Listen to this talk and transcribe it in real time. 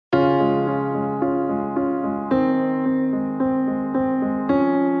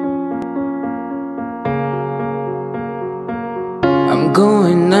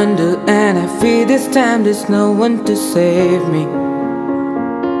going under, and I feel this time there's no one to save me.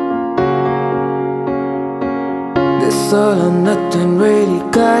 This all or nothing really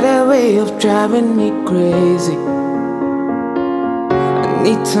got a way of driving me crazy. I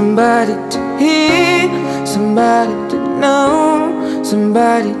need somebody to hear, somebody to know,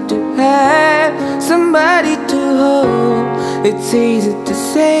 somebody to have, somebody to hold. It's easy to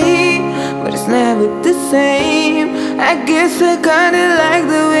say, but it's never the same. I guess I kinda like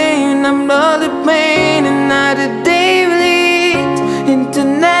the way you numbed all the pain, and now the day bleeds into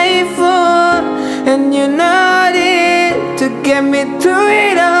nightfall, and you're not here to get me through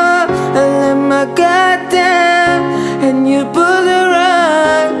it all. I let my guard down, and you pulled the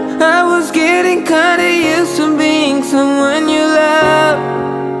rug. I was getting kinda used to being someone you love.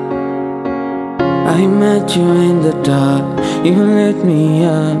 I met you in the dark, you lit me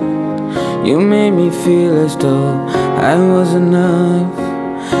up. You made me feel as though I was enough.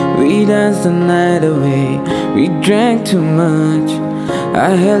 We danced the night away, we drank too much. I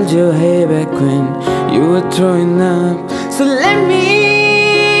held your hair back when you were throwing up. So let me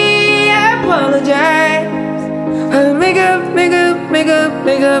apologize. I'll make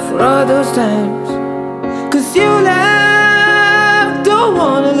up for all those times. Cause you love, don't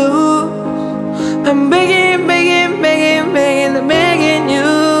wanna lose. I'm begging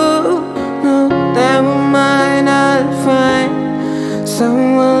you. No, never mind, I'll find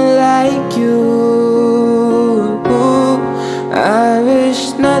someone like you. I wish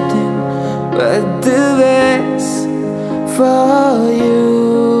nothing but the best for you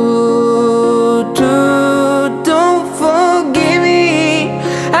too. Don't forgive me,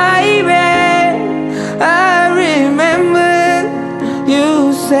 I remember you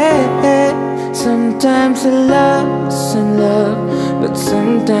said sometimes a love's in love, but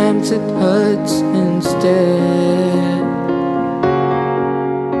sometimes it hurts instead.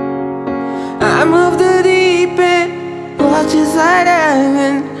 I'm off the deep end, watch as I dive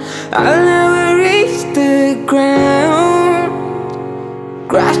in. I'll never reach the ground.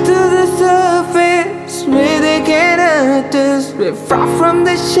 Crash to the surface where they can't hurt us. We're far from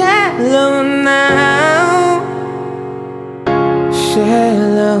the shallow now.